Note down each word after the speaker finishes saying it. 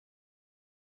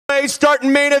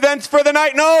Starting main events for the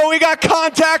night. No, we got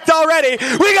contact already.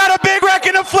 We got a big wreck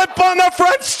and a flip on the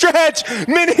front stretch.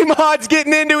 Mini mods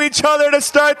getting into each other to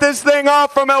start this thing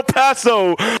off from El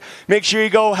Paso. Make sure you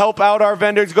go help out our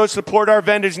vendors, go support our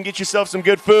vendors, and get yourself some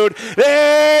good food.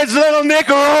 There's little Nick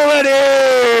rolling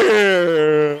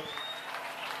in.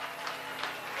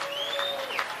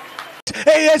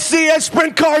 ASCS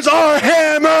sprint cars are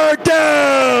hammered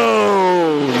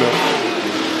down.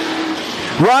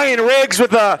 Ryan Riggs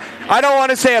with I don't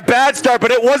want to say a bad start, but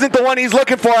it wasn't the one he's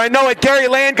looking for. I know it. Gary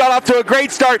Land got off to a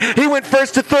great start. He went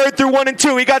first to third through 1 and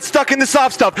 2. He got stuck in the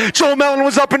soft stuff. Joel Mellon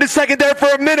was up into second there for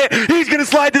a minute. He's going to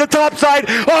slide to the top side.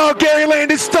 Oh, Gary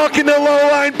Land is stuck in the low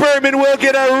line. Berman will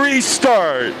get a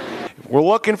restart. We're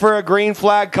looking for a green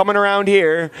flag coming around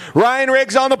here. Ryan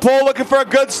Riggs on the pole looking for a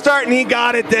good start, and he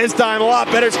got it this time. A lot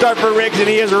better start for Riggs, and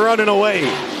he is running away.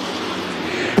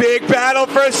 Big battle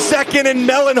for a second, and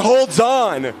Mellon holds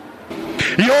on.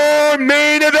 Your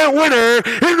main event winner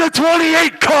in the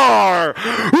 28 car,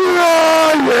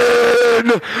 Ryan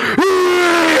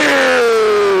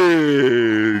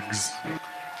Riggs.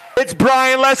 It's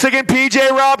Brian Lessig and PJ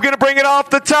Robb going to bring it off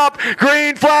the top.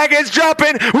 Green flag is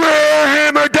dropping. We're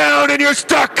hammered down in your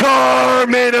stock car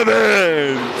main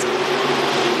event.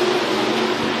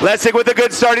 Lessig with a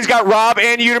good start. He's got Robb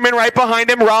and Uterman right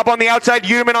behind him. Robb on the outside,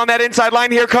 Uterman on that inside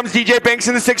line. Here comes DJ Banks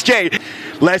in the 6J.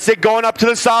 Lessig going up to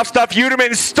the soft stuff.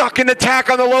 Uterman is stuck in the tack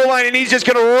on the low line, and he's just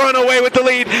going to run away with the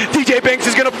lead. DJ Banks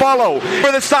is going to follow.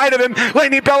 For the side of him,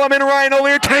 Laney Bellum and Ryan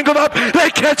O'Leary tangled up.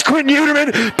 They catch Quinn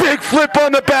Uterman. Big flip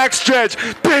on the backstretch.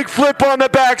 Big flip on the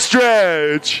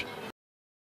backstretch.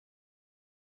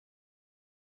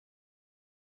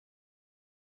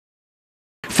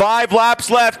 Five laps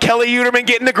left. Kelly Uterman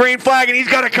getting the green flag, and he's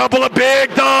got a couple of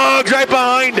big dogs right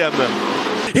behind him.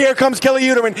 Here comes Kelly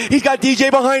Uterman. He's got DJ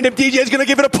behind him. DJ is going to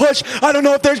give it a push. I don't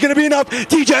know if there's going to be enough.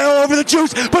 DJ all over the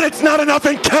juice, but it's not enough,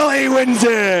 and Kelly wins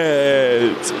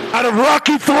it. Out of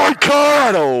Rocky Ford,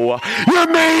 Colorado, your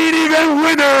main event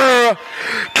winner,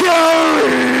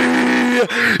 Kelly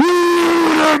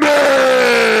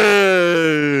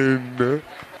Uterman.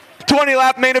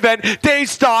 20-lap main event, Dave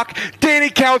Stock, Danny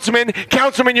Councilman,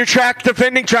 your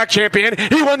defending track champion.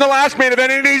 He won the last main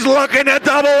event, and he's looking to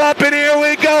double up, and here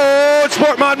we go,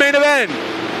 Sport Mod main event.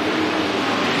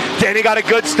 Danny got a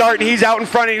good start, and he's out in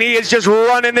front, and he is just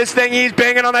running this thing. He's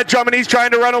banging on that drum, and he's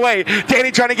trying to run away. Danny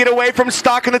trying to get away from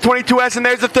Stock in the 22S, and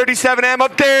there's the 37M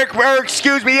of Derek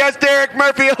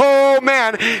Murphy. Oh,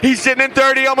 man, he's sitting in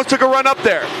third. He almost took a run up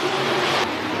there.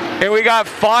 And we got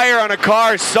fire on a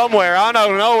car somewhere. I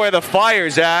don't know where the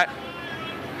fire's at.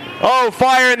 Oh,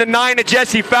 fire in the 9 of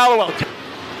Jesse Fallowell.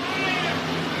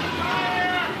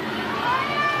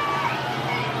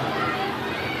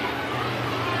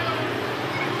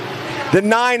 The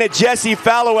 9 of Jesse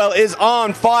Fallowell is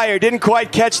on fire. Didn't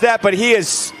quite catch that, but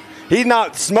he's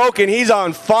not smoking, he's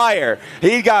on fire.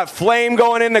 He got flame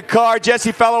going in the car.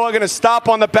 Jesse Fallowell going to stop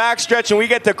on the backstretch, and we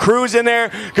get the crews in there.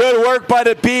 Good work by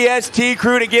the BST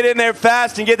crew to get in there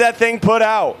fast and get that thing put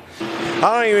out.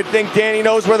 I don't even think Danny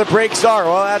knows where the brakes are.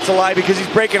 Well, that's a lie, because he's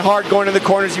braking hard going in the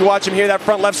corners. You watch him here, that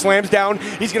front left slams down.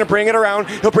 He's going to bring it around.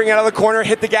 He'll bring it out of the corner,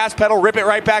 hit the gas pedal, rip it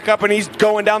right back up, and he's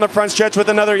going down the front stretch with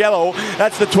another yellow.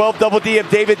 That's the 12 double D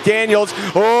of David Daniels.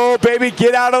 Oh, baby,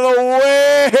 get out of the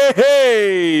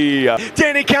way.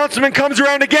 Danny Councilman comes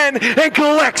around again and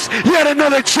collects yet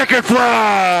another checker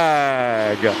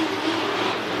flag.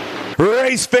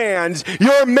 Race fans,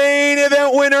 your main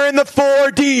event winner in the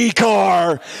 4D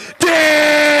car,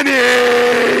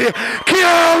 Danny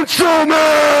Councilman.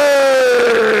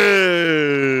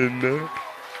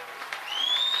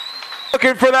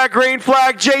 Looking for that green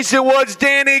flag, Jason Woods,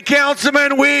 Danny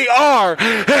Councilman. We are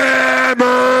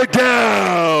hammered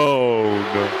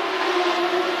down.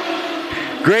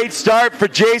 Great start for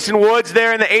Jason Woods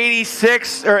there in the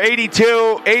 86 or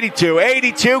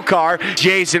 82 car.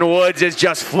 Jason Woods is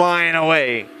just flying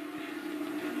away.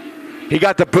 He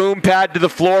got the boom pad to the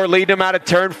floor, leading him out of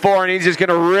turn 4, and he's just going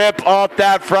to rip up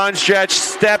that front stretch,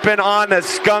 stepping on the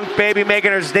skunk baby,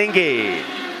 making her stinky.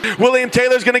 William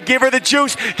Taylor's going to give her the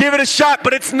juice, give it a shot,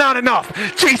 but it's not enough.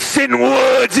 Jason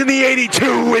Woods in the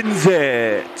 82 wins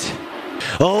it.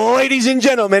 Ladies and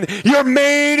gentlemen, your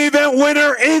main event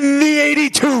winner in the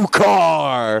 82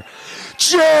 car,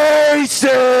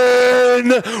 Jason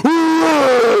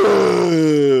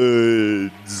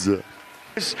Woods.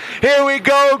 Here we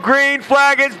go, green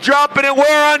flag is dropping, and we're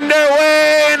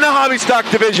underway in the hobby stock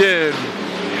division.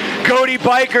 Cody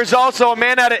Bikers, also a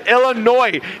man out of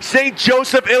Illinois, St.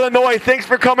 Joseph, Illinois. Thanks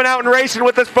for coming out and racing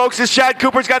with us, folks. As Chad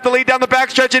Cooper's got the lead down the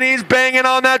backstretch, and he's banging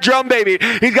on that drum, baby.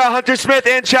 He's got Hunter Smith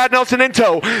and Chad Nelson in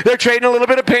tow. They're trading a little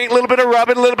bit of paint, a little bit of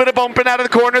rubbing, a little bit of bumping out of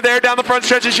the corner there down the front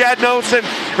stretch of Chad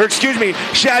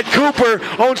Cooper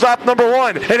owns lap number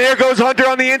 1. And here goes Hunter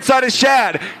on the inside of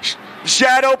Chad.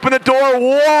 Shad opened the door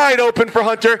wide open for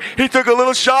Hunter. He took a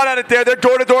little shot at it there. They're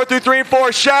door to door through 3 and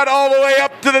 4. Shad all the way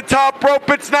up to the top rope.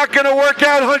 It's not going to work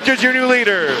out. Hunter's your new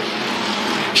leader.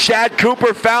 Shad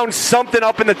Cooper found something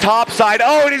up in the top side.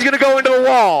 Oh, and he's going to go into the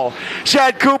wall.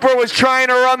 Shad Cooper was trying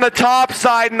to run the top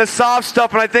side and the soft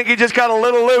stuff, and I think he just got a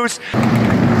little loose.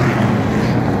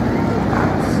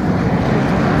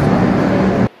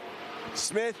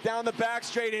 Smith down the back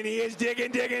straight, and he is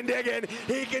digging.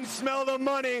 He can smell the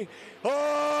money.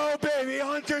 Oh, baby,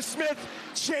 Hunter Smith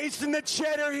chasing the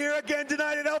cheddar here again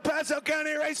tonight at El Paso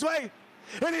County Raceway.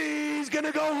 And he's going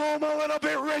to go home a little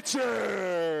bit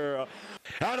richer.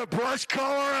 Out of Brush,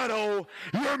 Colorado,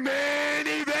 your main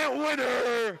event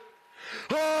winner,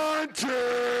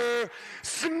 Hunter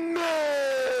Smith.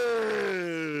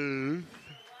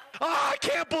 Oh, I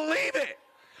can't believe it.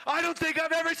 I don't think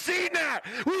I've ever seen that.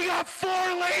 We got 4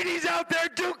 ladies out there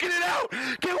duking it out.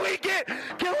 Can we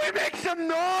make some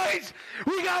noise?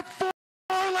 We got 4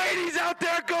 ladies out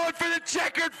there going for the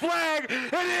checkered flag.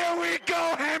 And here we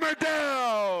go, hammer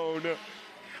down.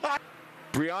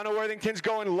 Brianna Worthington's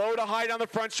going low to high down the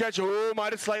front stretch. Oh,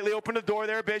 might have slightly opened the door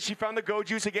there a bit. She found the go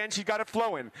juice again. She got it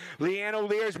flowing. Leanne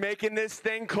O'Leary's making this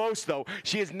thing close, though.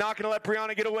 She is not going to let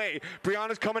Brianna get away.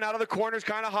 Brianna's coming out of the corners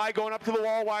kind of high, going up to the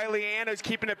wall, while Leanne is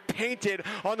keeping it painted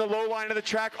on the low line of the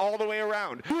track all the way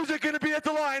around. Who's it going to be at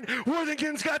the line?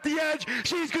 Worthington's got the edge.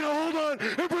 She's going to hold on,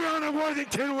 and Brianna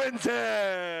Worthington wins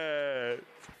it.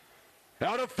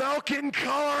 Out of Falcon,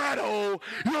 Colorado,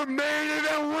 your main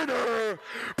event winner,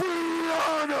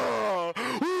 Brianna